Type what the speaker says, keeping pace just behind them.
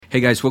Hey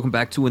guys, welcome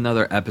back to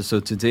another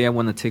episode. Today I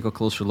want to take a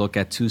closer look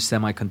at two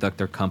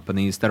semiconductor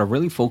companies that are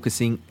really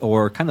focusing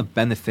or kind of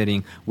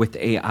benefiting with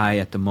AI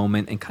at the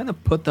moment and kind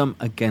of put them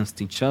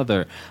against each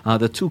other.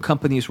 The two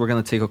companies we're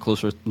going to take a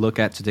closer look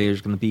at today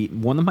is going to be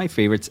one of my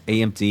favorites,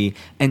 AMD,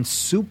 and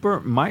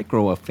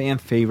Supermicro, a fan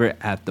favorite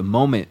at the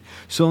moment.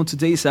 So in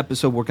today's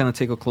episode, we're going to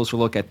take a closer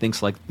look at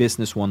things like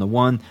Business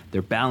 101,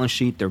 their balance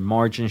sheet, their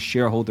margins,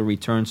 shareholder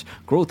returns,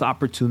 growth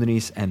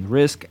opportunities and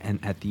risk, and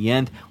at the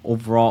end,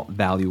 overall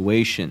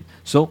valuation.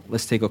 So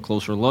let's take a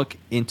closer look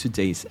in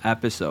today's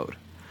episode.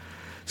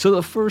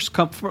 So first,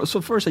 I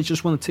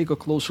just want to take a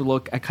closer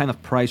look at kind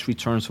of price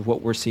returns of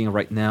what we're seeing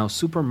right now.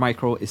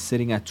 Supermicro is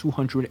sitting at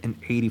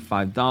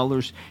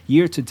 $285.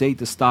 Year to date,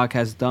 the stock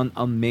has done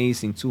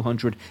amazing,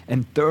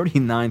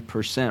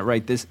 239%,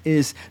 right? This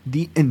is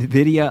the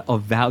NVIDIA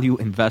of value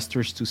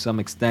investors to some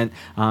extent,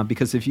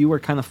 because if you were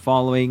kind of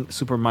following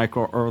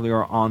Supermicro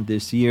earlier on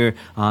this year,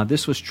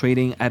 this was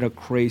trading at a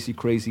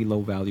crazy low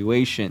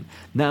valuation.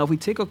 Now, if we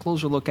take a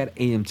closer look at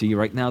AMD,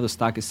 right now the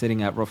stock is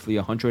sitting at roughly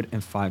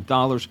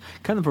 $105,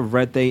 kind of a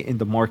red day in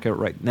the market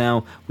right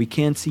now. We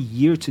can see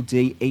year to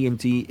date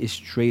AMD is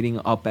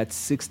trading up at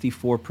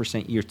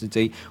 64% year to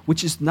date,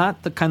 which is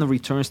not the kind of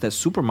returns that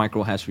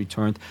Supermicro has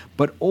returned,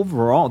 but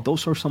overall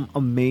those are some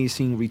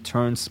amazing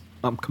returns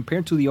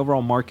compared to the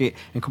overall market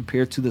and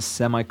compared to the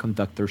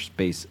semiconductor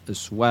space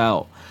as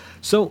well.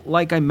 So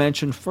like I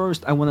mentioned,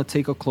 first I want to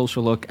take a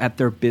closer look at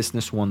their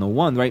Business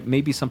 101, right?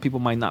 Maybe some people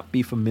might not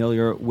be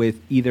familiar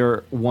with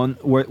either one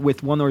or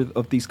with one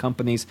of these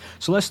companies.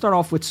 So let's start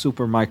off with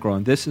Supermicro,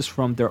 and this is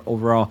from their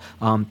overall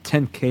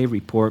 10K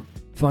report.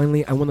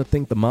 Finally, I want to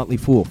thank the Motley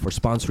Fool for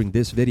sponsoring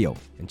this video,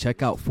 and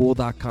check out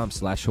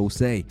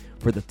fool.com/Jose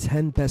for the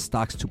 10 best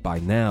stocks to buy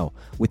now.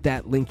 With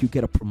that link, you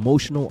get a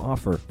promotional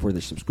offer for the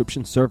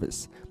subscription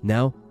service.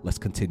 Now, let's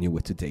continue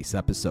with today's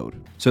episode.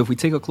 So if we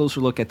take a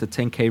closer look at the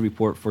 10K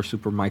report for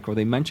Supermicro,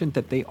 they mentioned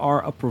that they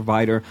are a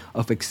provider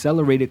of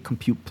accelerated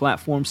compute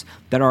platforms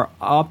that are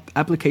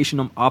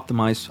application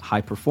optimized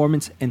high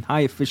performance and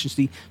high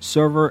efficiency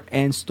server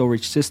and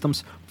storage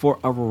systems for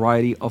a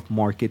variety of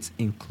markets,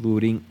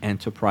 including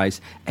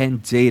enterprise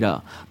and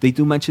data. They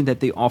do mention that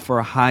they offer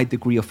a high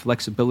degree of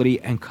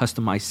flexibility and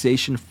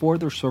customization for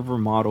their server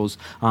models,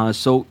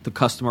 so the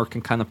customer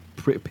can kind of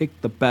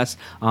pick the best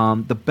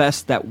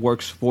that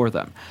works for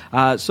them.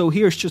 So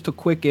here's just a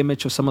quick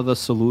image of some of the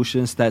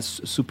solutions that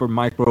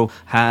Supermicro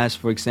has.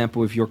 For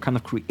example, if you're kind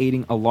of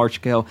creating a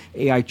large-scale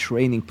AI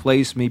training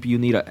place, maybe you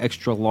need an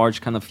extra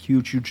large kind of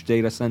huge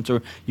data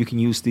center, you can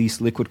use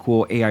these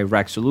liquid-cooled AI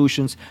rack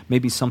solutions.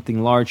 Maybe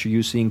something large, you're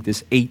using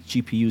this 8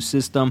 GPU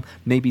system.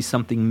 Maybe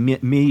something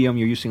medium,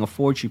 you're using a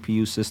 4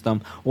 GPU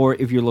system. Or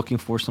if you're looking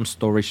for some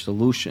storage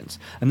solutions.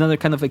 Another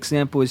kind of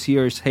example is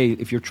here is, hey,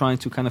 if you're trying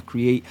to kind of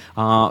create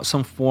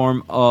some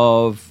form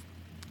of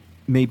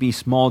maybe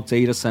small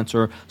data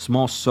center,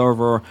 small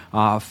server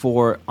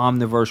for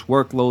Omniverse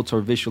workloads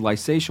or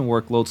visualization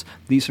workloads,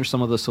 these are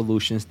some of the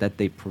solutions that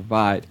they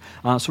provide.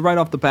 So right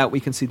off the bat, we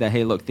can see that,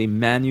 hey, look, they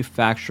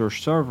manufacture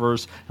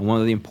servers, and one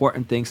of the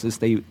important things is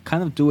they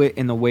kind of do it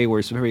in a way where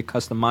it's very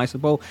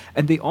customizable,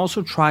 and they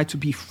also try to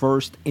be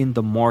first in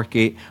the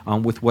market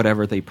with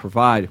whatever they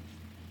provide.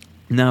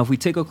 Now, if we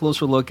take a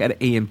closer look at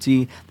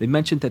AMD, they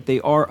mentioned that they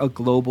are a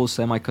global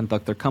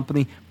semiconductor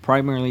company,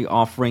 primarily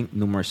offering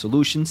numerous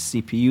solutions,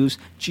 CPUs,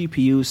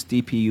 GPUs,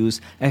 DPUs,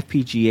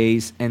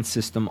 FPGAs, and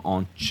system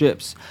on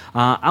chips.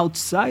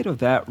 Outside of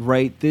that,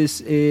 right,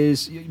 this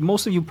is,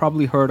 most of you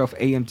probably heard of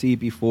AMD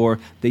before.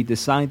 They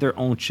design their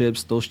own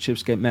chips. Those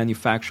chips get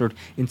manufactured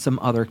in some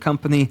other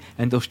company,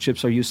 and those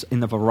chips are used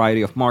in a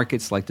variety of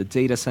markets like the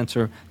data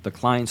center, the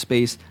client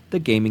space, the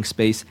gaming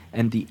space,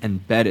 and the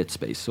embedded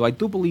space. So I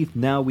do believe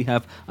now we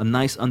have a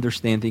nice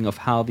understanding of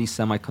how these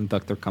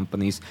semiconductor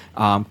companies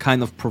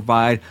kind of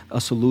provide a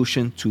solution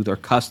to their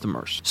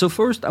customers. So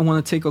first, I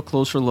want to take a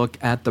closer look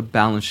at the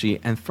balance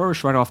sheet. And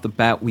first, right off the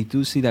bat, we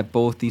do see that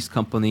both these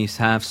companies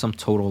have some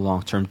total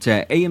long-term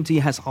debt. AMD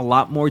has a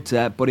lot more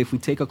debt, but if we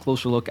take a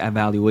closer look at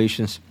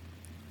valuations,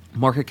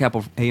 market cap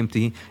of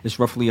AMD is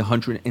roughly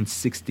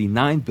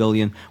 $169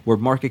 billion, where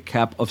market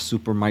cap of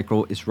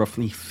Supermicro is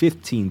roughly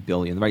 $15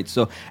 billion, right?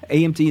 So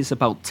AMD is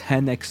about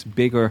 10x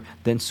bigger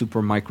than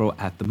Supermicro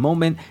at the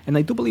moment. And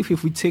I do believe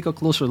if we take a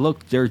closer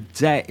look, their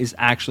debt is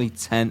actually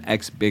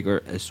 10x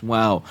bigger as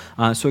well.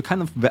 So it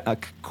kind of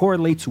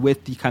correlates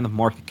with the kind of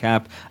market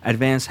cap.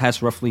 Advanced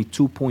has roughly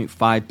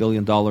 $2.5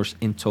 billion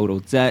in total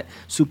debt.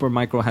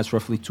 Supermicro has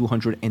roughly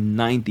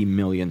 $290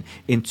 million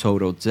in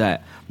total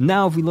debt.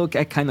 Now, if we look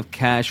at kind of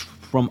cash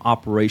from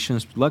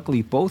operations,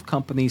 luckily both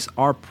companies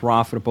are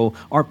profitable,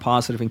 are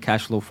positive in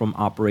cash flow from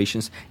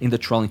operations in the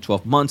trailing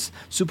 12 months.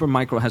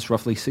 Supermicro has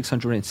roughly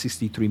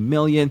 $663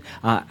 million.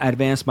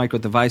 Advanced Micro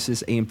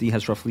Devices, AMD,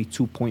 has roughly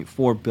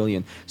 $2.4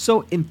 billion.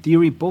 So in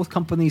theory, both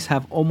companies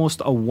have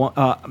almost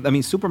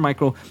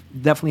Supermicro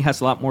definitely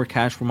has a lot more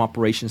cash from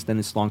operations than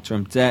its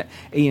long-term debt.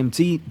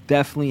 AMD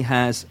definitely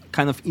has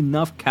kind of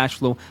enough cash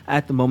flow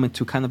at the moment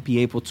to kind of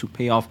be able to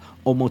pay off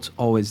almost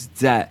always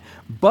debt.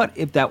 But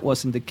if that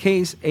wasn't the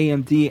case,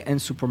 AMD and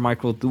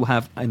Supermicro do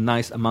have a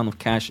nice amount of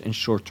cash and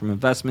short-term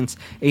investments.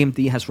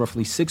 AMD has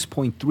roughly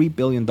 $6.3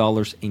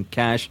 billion in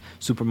cash.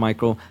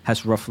 Supermicro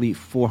has roughly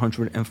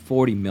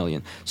 $440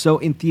 million. So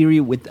in theory,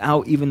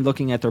 without even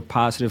looking at their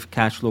positive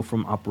cash flow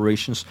from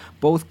operations,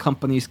 both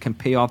companies can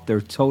pay off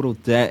their total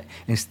debt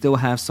and still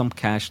have some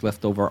cash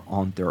left over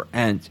on their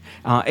end.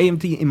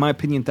 AMD, in my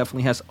opinion,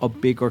 definitely has a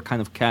bigger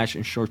kind of cash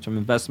and short-term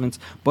investments,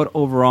 but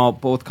overall,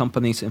 both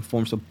companies in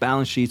forms of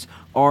balance sheets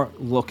are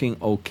looking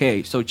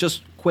okay. So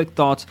just quick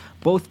thoughts.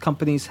 Both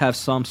companies have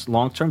some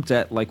long-term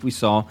debt like we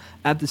saw.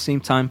 At the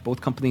same time,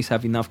 both companies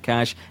have enough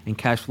cash and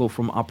cash flow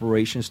from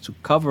operations to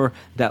cover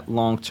that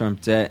long-term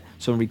debt.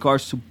 So in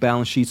regards to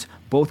balance sheets,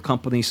 both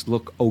companies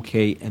look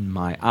okay in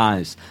my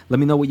eyes. Let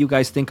me know what you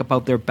guys think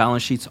about their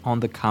balance sheets on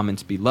the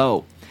comments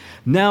below.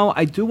 Now,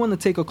 I do want to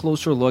take a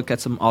closer look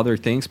at some other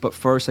things, but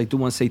first, I do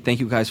want to say thank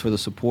you guys for the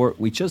support.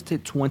 We just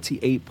hit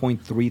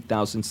 28.3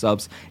 thousand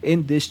subs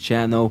in this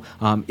channel.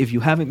 If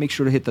you haven't, make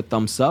sure to hit the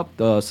thumbs up,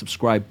 the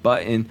subscribe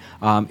button.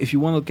 If you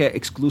want to get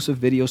exclusive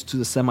videos to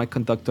the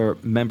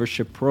Semiconductor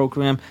membership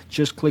program,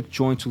 just click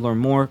join to learn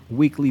more.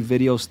 Weekly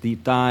videos,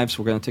 deep dives.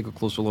 We're going to take a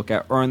closer look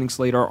at earnings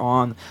later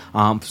on.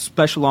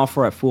 Special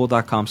offer at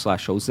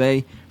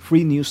fool.com/Jose.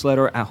 Free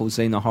newsletter at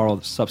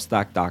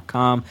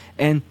josenajarro.substack.com,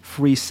 and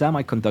free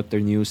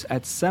semiconductor news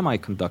at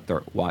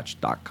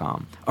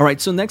semiconductorwatch.com. All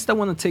right, so next I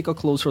want to take a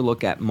closer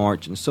look at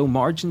margins. So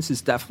margins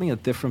is definitely a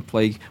different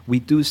play. We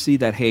do see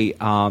that, hey,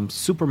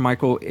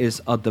 Supermicro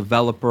is a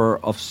developer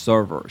of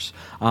servers.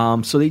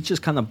 So they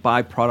just kind of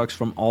buy products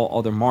from all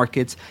other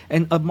markets.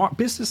 And a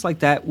business like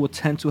that will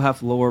tend to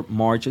have lower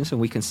margins.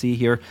 And we can see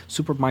here,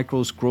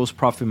 Supermicro's gross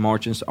profit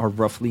margins are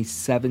roughly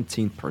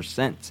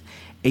 17%.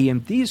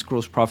 AMD's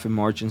gross profit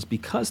margins,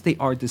 because they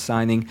are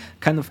designing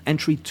kind of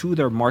entry to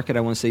their market, I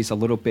want to say is a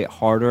little bit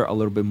harder, a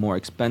little bit more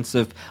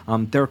expensive.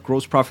 Their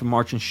gross profit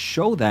margins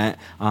show that.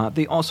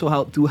 They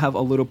also do have a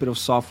little bit of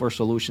software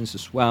solutions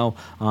as well.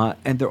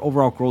 And their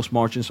overall gross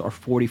margins are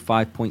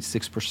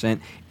 45.6%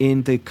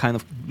 in the kind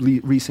of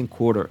recent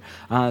quarter.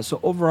 So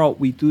overall,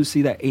 we do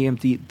see that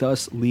AMD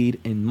does lead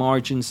in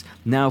margins.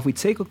 Now, if we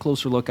take a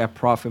closer look at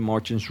profit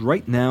margins,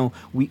 right now,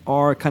 we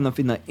are kind of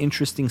in an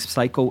interesting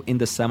cycle in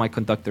the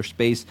semiconductor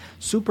space.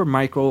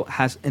 Supermicro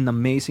has an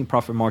amazing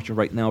profit margin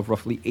right now of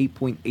roughly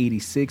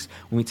 8.86.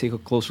 When we take a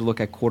closer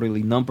look at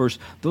quarterly numbers,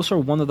 those are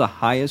one of the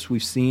highest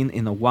we've seen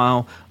in a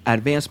while.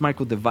 Advanced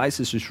Micro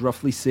Devices is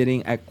roughly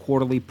sitting at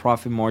quarterly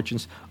profit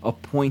margins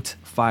of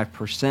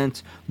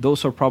 0.5%.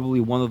 Those are probably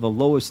one of the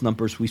lowest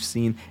numbers we've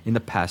seen in the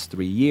past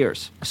 3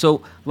 years.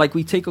 So like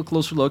we take a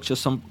closer look,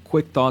 just some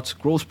quick thoughts.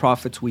 Gross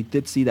profits, we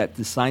did see that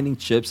designing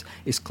chips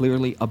is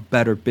clearly a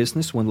better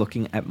business when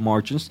looking at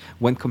margins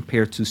when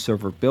compared to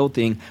server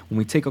building. When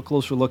we take a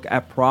closer look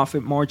at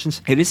profit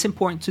margins, it is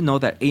important to know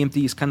that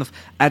AMD is kind of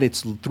at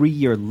its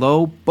 3-year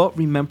low, but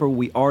remember,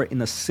 we are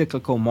in a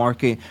cyclical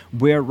market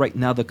where right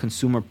now the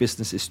consumer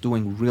business is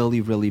doing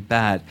really, really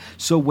bad.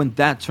 So when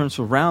that turns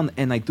around,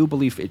 and I do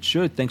believe it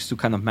should, thanks to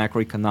kind of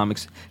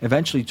macroeconomics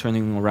eventually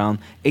turning around,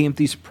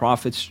 AMD's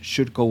profits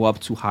should go up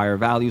to higher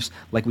values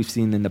like we've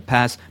seen in the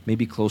past,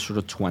 maybe closer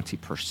to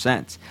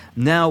 20%.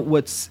 Now,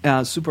 what's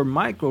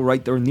Supermicro,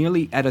 right? They're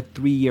nearly at a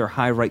 3-year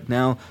high right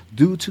now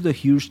due to the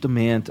huge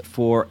demand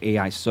for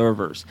AI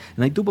servers.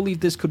 And I do believe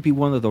this could be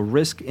one of the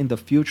risks in the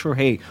future.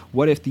 Hey,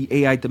 what if the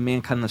AI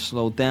demand kind of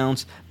slows down?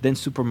 Then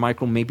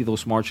Supermicro, maybe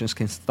those margins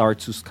can start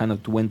to kind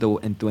of dwindle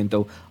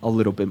a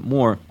little bit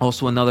more.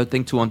 Also, another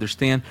thing to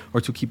understand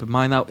or to keep in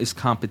mind now is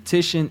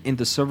competition in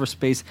the server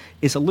space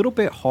is a little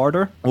bit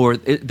harder, or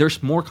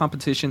there's more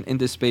competition in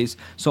this space.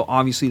 So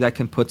obviously that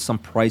can put some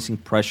pricing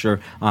pressure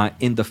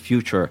in the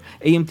future.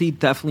 AMD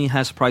definitely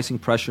has pricing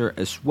pressure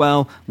as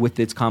well with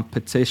its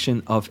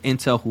competition of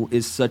Intel, who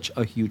is such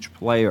a huge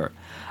player.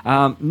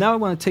 Now I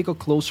want to take a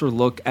closer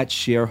look at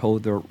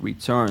shareholder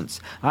returns.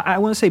 I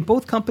want to say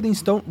both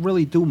companies don't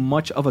really do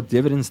much of a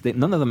dividend.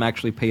 None of them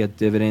actually pay a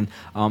dividend.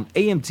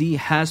 AMD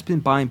has been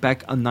buying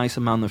back a nice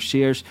amount of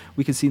shares.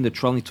 We can see in the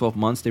trailing 12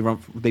 months,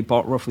 they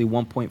bought roughly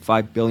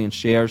 1.5 billion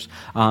shares.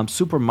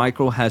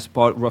 Supermicro has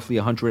bought roughly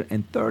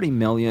 130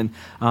 million.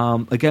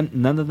 Again,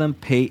 none of them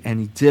pay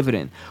any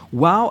dividend.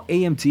 While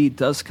AMD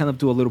does kind of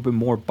do a little bit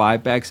more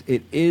buybacks,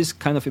 it is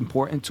kind of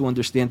important to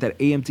understand that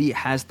AMD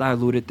has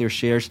diluted their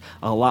shares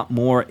a lot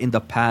more in the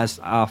past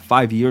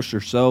 5 years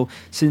or so.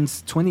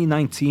 Since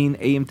 2019,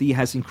 AMD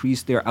has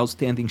increased their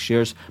outstanding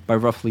shares by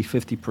roughly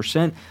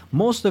 50%.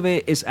 Most of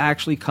it is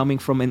actually coming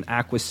from an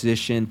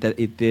acquisition that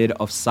it did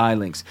of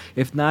Xilinx.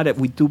 If not,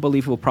 we do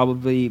believe it will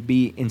probably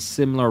be in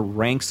similar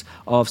ranks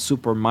of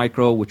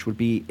Supermicro, which would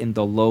be in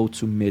the low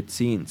to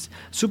mid-teens.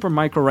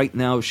 Supermicro right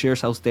now,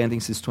 shares outstanding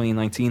since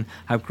 2019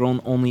 have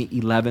grown only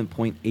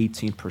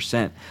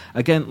 11.18%.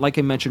 Again, like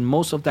I mentioned,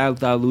 most of that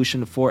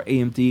dilution for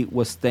AMD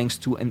was thanks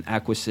to an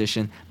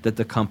acquisition that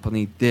the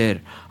company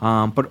did.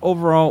 But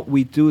overall,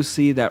 we do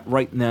see that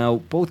right now,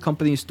 both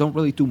companies don't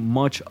really do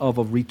much of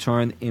a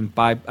return in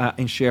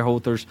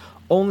shareholders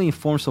only in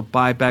forms of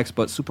buybacks,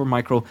 but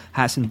Supermicro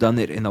hasn't done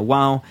it in a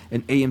while,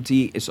 and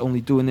AMD is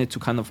only doing it to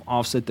kind of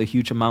offset the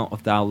huge amount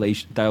of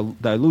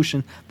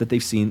dilution that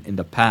they've seen in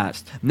the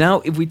past.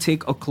 Now, if we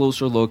take a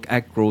closer look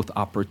at growth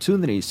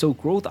opportunities. So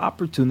growth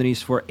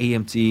opportunities for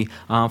AMD.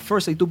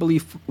 First, I do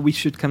believe we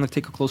should kind of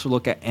take a closer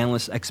look at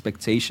analyst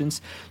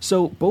expectations.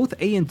 So both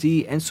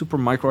AMD and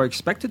Supermicro are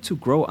expected to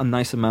grow a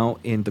nice amount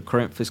in the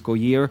current fiscal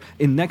year,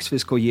 in next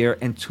fiscal year,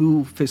 and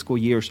 2 fiscal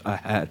years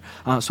ahead.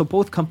 So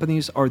both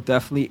companies are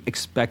definitely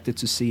expected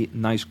to see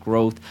nice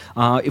growth.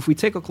 If we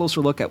take a closer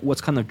look at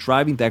what's kind of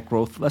driving that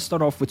growth, let's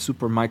start off with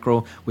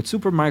Supermicro. With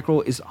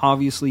Supermicro is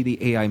obviously the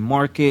AI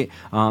market.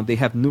 They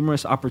have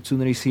numerous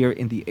opportunities here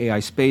in the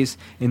AI space.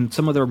 In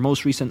some of their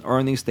most recent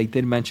earnings, they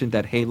did mention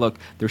that, hey, look,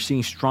 they're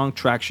seeing strong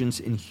tractions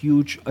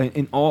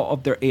in all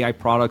of their AI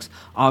products.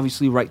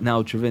 Obviously, right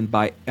now driven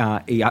by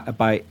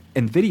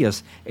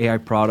NVIDIA's AI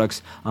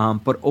products,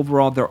 but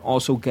overall they're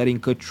also getting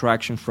good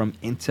traction from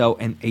Intel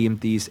and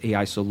AMD's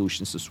AI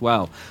solutions as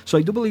well. So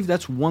I do believe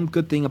that's one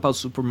good thing about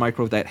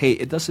Supermicro, that hey,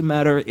 it doesn't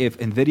matter if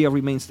NVIDIA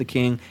remains the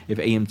king, if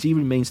AMD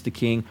remains the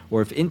king,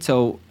 or if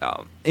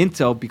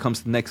Intel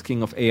becomes the next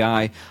king of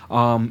AI,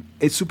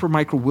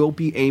 Supermicro will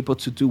be able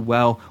to do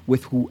well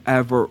with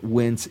whoever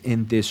wins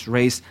in this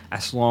race,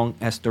 as long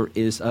as there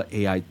is a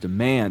AI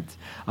demand.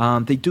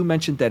 They do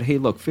mention that, hey,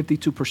 look,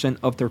 52%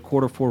 of their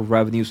quarter 4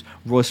 revenues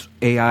was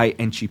AI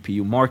and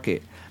GPU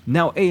market.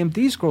 Now,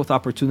 AMD's growth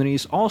opportunity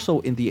is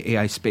also in the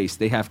AI space.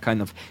 They have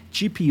kind of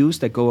GPUs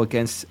that go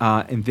against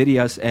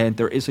NVIDIA's, and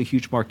there is a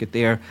huge market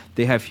there.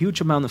 They have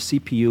huge amount of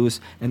CPUs,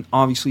 and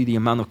obviously the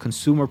amount of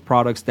consumer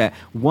products that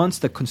once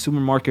the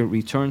consumer market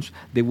returns,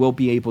 they will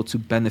be able to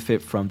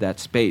benefit from that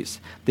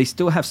space. They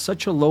still have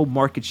such a low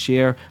market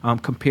share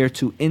compared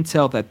to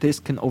Intel that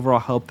this can overall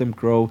help them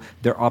grow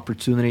their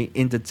opportunity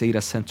in the data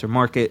center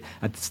market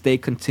as they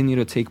continue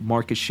to take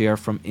market share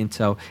from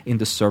Intel in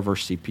the server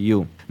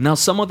CPU. Now,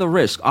 some of the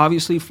risks,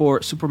 obviously, for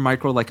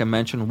Supermicro, like I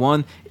mentioned,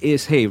 one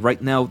is, hey,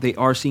 right now they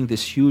are seeing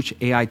this huge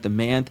AI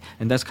demand,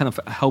 and that's kind of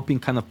helping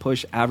kind of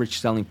push average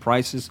selling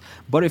prices.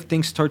 But if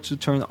things start to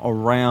turn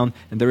around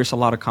and there is a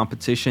lot of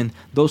competition,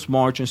 those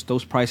margins,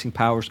 those pricing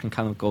powers can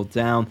kind of go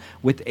down.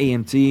 With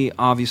AMD,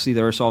 obviously,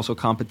 there is also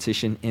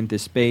competition in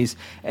this space,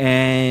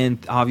 and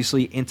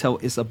obviously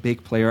Intel is a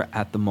big player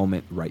at the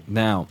moment right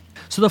now.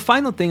 So the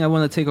final thing I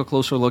want to take a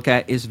closer look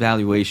at is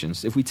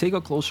valuations. If we take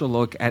a closer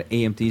look at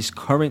AMD's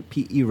current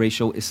PE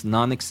ratio is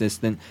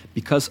non-existent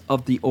because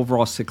of the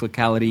overall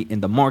cyclicality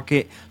in the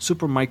market.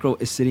 Supermicro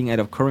is sitting at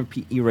a current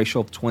PE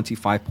ratio of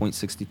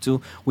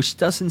 25.62, which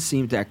doesn't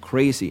seem that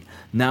crazy.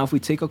 Now, if we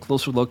take a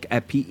closer look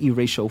at PE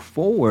ratio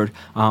forward,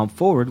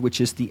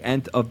 which is the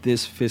end of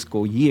this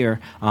fiscal year,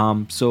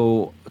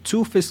 so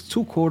two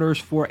quarters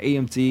for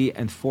AMD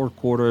and 4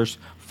 quarters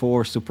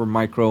for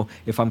Supermicro.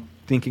 If I'm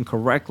thinking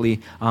correctly,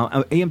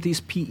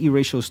 AMD's PE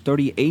ratio is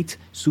 38,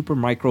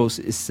 Supermicro's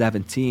is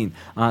 17.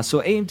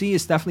 So AMD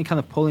is definitely kind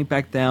of pulling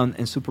back down,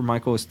 and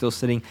Supermicro is still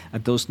sitting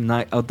at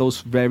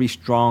those very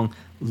strong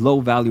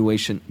low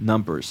valuation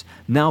numbers.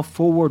 Now,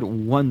 forward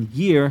 1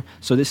 year,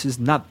 so this is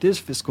not this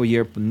fiscal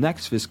year, but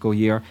next fiscal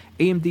year,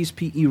 AMD's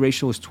PE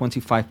ratio is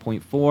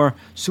 25.4,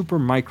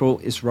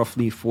 Supermicro is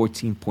roughly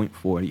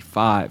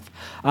 14.45.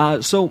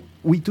 So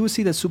we do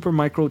see that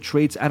Supermicro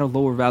trades at a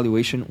lower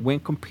valuation when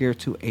compared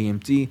to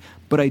AMD,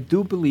 but I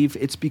do believe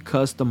it's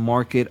because the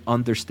market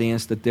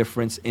understands the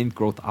difference in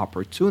growth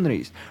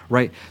opportunities,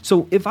 right?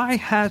 So if I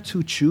had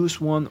to choose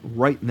one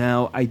right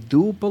now, I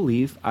do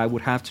believe I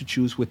would have to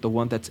choose with the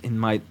one that's in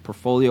my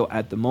portfolio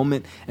at the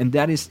moment, and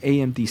that is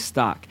AMD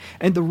stock.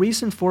 And the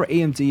reason for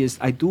AMD is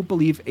I do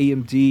believe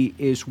AMD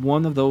is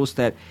one of those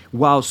that,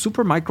 while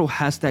Supermicro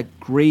has that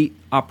great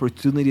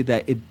opportunity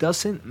that it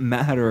doesn't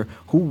matter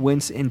who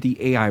wins in the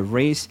AI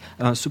race,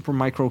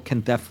 Supermicro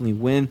can definitely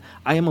win.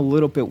 I am a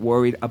little bit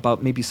worried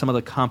about maybe some of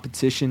the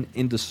competition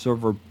in the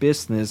server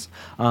business,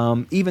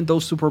 even though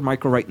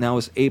Supermicro right now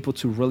is able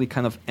to really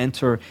kind of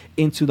enter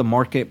into the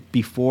market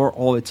before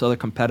all its other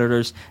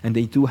competitors, and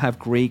they do have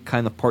great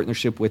kind of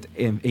partnership with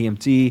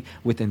AMD,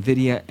 with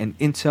NVIDIA and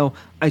Intel.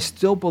 I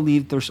still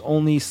believe there's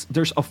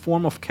a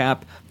form of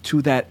cap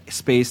to that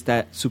space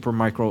that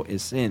Supermicro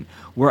is in,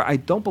 where I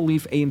don't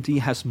believe AMD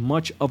has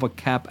much of a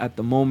cap at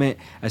the moment,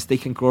 as they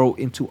can grow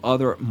into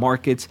other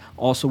markets,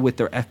 also with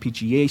their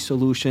FPGA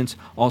solutions,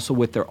 also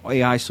with their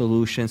AI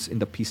solutions in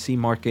the PC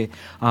market.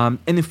 And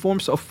in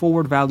forms of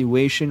forward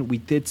valuation, we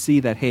did see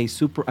that, hey,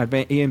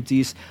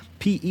 AMD's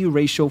PE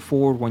ratio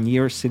forward 1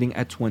 year sitting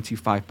at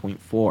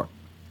 25.4.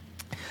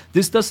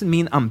 This doesn't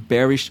mean I'm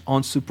bearish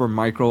on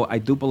Supermicro. I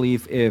do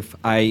believe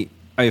I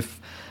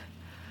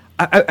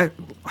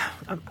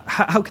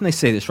how can I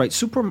say this, right?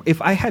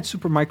 If I had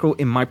Supermicro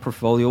in my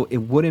portfolio, it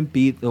wouldn't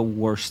be the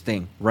worst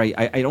thing, right?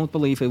 I don't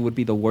believe it would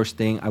be the worst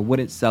thing. I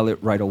wouldn't sell it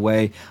right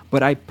away,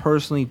 but I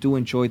personally do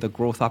enjoy the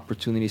growth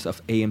opportunities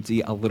of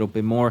AMD a little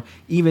bit more,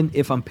 even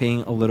if I'm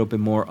paying a little bit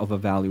more of a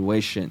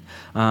valuation.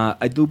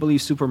 I do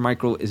believe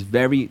Supermicro is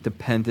very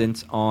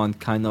dependent on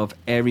kind of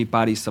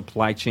everybody's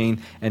supply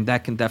chain, and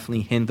that can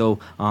definitely hinder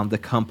the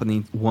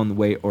company one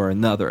way or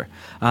another.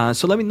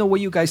 So let me know what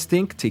you guys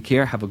think. Take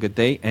care, have a good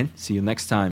day, and see you next time.